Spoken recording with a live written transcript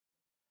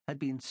had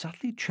been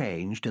subtly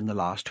changed in the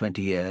last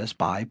 20 years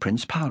by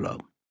Prince Paolo.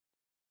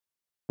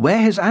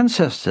 Where his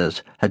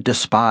ancestors had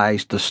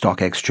despised the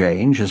stock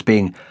exchange as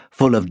being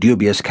full of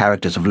dubious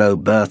characters of low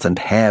birth and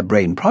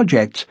harebrained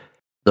projects,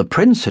 the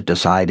prince had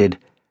decided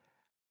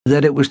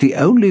that it was the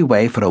only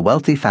way for a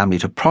wealthy family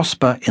to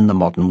prosper in the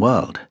modern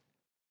world.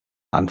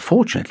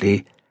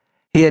 Unfortunately,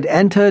 he had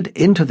entered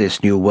into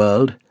this new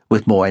world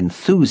with more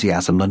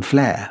enthusiasm than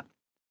flair.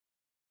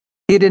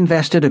 He had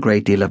invested a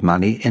great deal of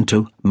money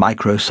into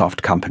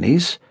Microsoft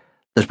companies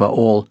that were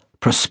all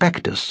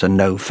prospectus and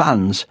no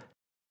funds,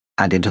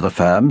 and into the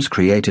firms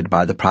created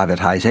by the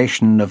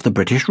privatisation of the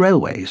British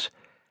railways,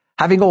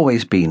 having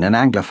always been an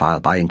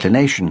Anglophile by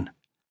inclination.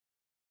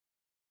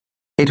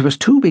 It was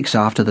 2 weeks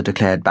after the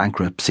declared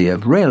bankruptcy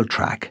of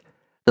Railtrack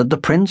that the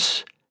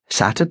prince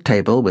sat at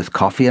table with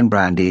coffee and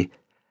brandy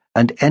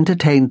and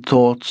entertained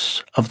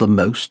thoughts of the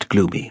most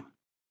gloomy.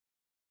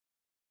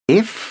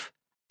 "If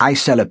I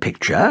sell a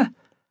picture,"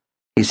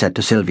 he said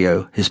to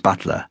Silvio, his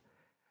butler,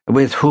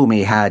 with whom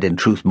he had in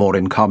truth more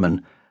in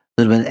common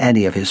than with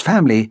any of his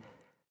family,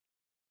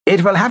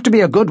 "it will have to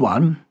be a good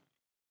one."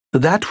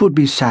 "That would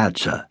be sad,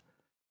 sir,"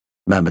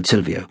 murmured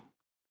Silvio.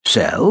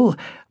 "Sell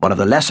one of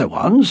the lesser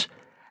ones,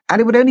 and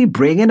it would only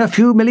bring in a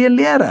few million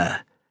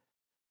lire.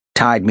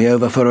 Tide me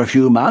over for a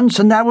few months,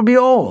 and that would be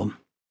all.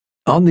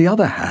 On the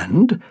other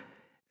hand,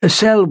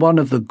 sell one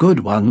of the good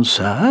ones,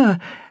 sir,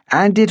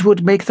 and it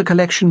would make the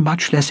collection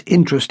much less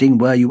interesting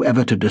were you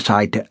ever to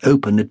decide to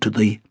open it to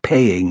the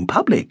paying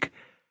public,"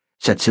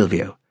 said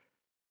Silvio,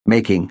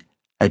 making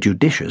a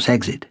judicious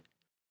exit.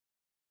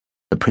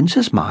 The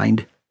prince's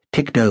mind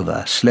ticked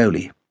over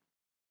slowly.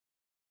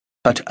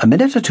 But a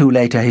minute or two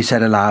later he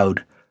said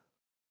aloud,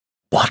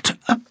 "What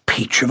a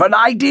peach of an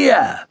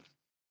idea!"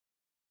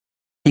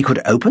 He could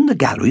open the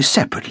galleries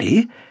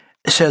separately,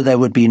 so there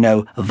would be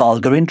no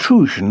vulgar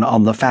intrusion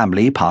on the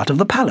family part of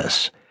the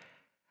palace,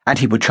 and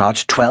he would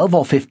charge 12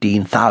 or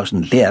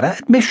 15,000 lire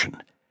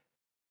admission.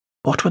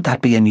 What would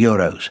that be in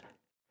euros?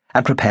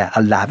 And prepare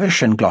a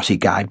lavish and glossy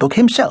guidebook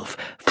himself,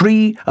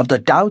 free of the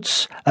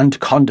doubts and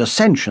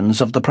condescensions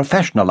of the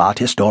professional art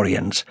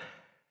historians.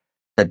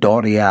 The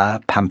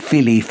Doria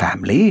Pamphili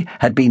family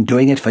had been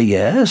doing it for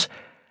years,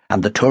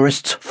 and the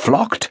tourists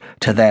flocked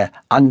to their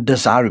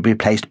undesirably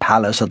placed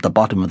palace at the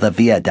bottom of the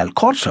Via del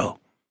Corso.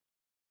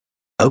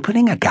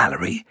 Opening a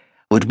gallery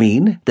would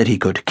mean that he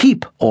could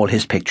keep all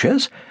his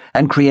pictures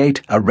and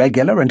create a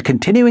regular and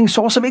continuing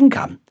source of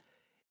income.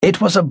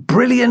 It was a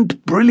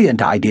brilliant,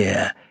 brilliant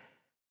idea.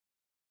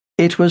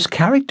 It was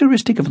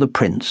characteristic of the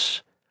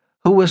prince,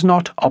 who was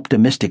not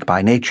optimistic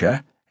by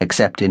nature,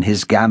 except in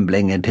his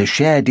gambling and his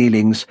share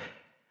dealings,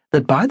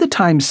 that by the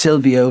time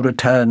Silvio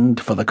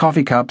returned for the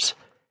coffee cups,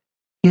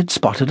 he had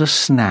spotted a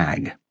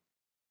snag.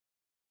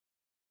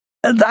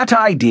 "That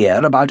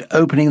idea about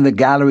opening the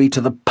gallery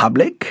to the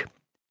public?"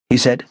 he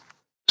said.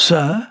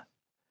 "Sir,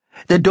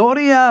 the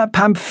Doria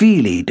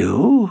Pamphili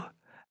do,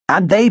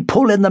 and they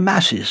pull in the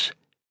masses,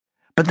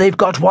 but they've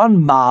got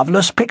one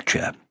marvellous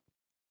picture."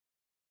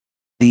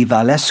 "The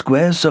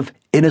Valesques of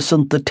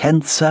Innocent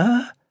X,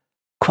 sir?"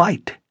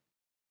 "Quite.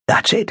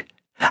 That's it.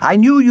 I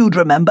knew you'd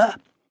remember.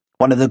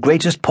 One of the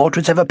greatest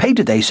portraits ever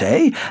painted, they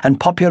say, and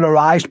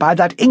popularised by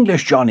that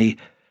English Johnny.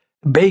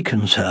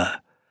 Bacon, sir.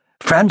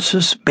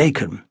 Francis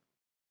Bacon.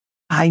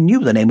 I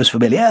knew the name was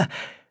familiar.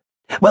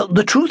 Well,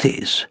 the truth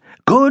is,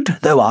 good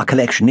though our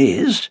collection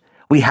is,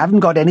 we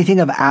haven't got anything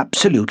of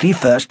absolutely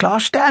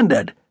first-class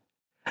standard.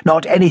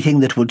 Not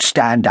anything that would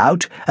stand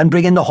out and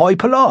bring in the hoi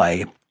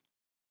polloi."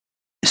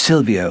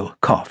 Silvio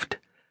coughed.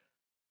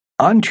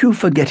 "Aren't you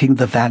forgetting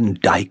the Van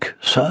Dyck,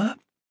 sir?"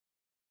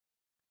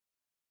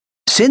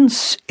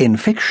 Since, in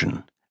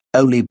fiction,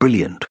 only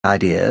brilliant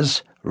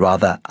ideas,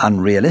 rather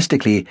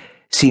unrealistically,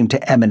 seem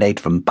to emanate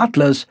from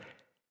butlers,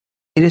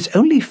 it is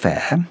only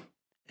fair,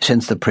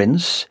 since the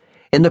prince,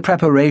 in the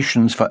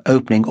preparations for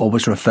opening,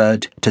 always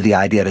referred to the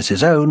idea as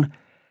his own,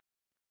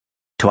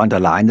 to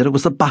underline that it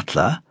was the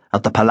butler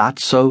at the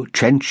Palazzo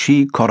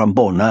Cenci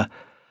Corombona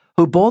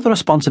who bore the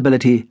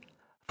responsibility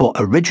for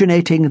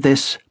originating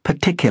this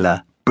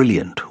particular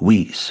brilliant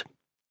wheeze.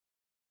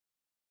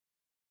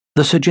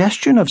 The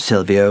suggestion of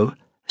Silvio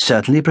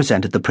certainly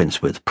presented the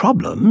prince with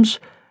problems,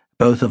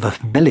 both of a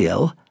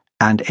familial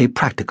and a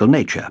practical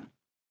nature.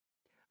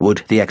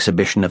 Would the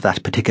exhibition of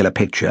that particular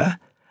picture,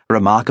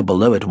 remarkable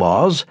though it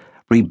was,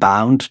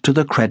 rebound to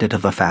the credit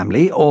of the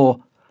family,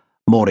 or,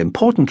 more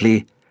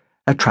importantly,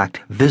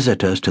 attract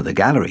visitors to the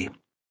gallery?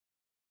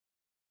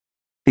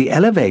 The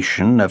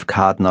elevation of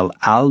Cardinal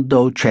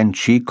Aldo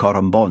Cenci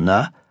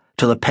Corombona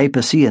to the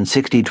papacy in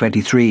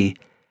 1623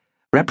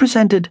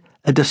 represented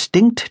a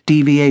distinct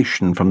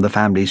deviation from the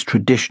family's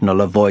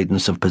traditional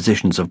avoidance of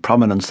positions of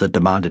prominence that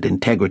demanded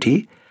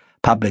integrity,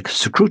 public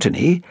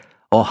scrutiny,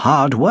 or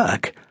hard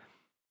work.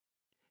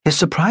 His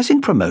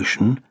surprising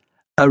promotion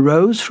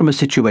arose from a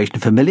situation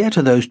familiar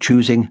to those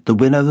choosing the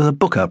winner of the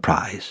Booker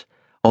Prize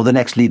or the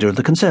next leader of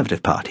the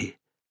Conservative Party.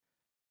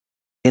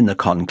 In the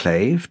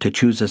conclave to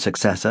choose a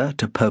successor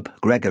to Pope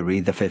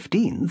Gregory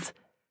XV,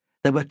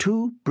 there were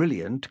 2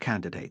 brilliant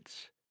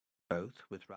candidates, both with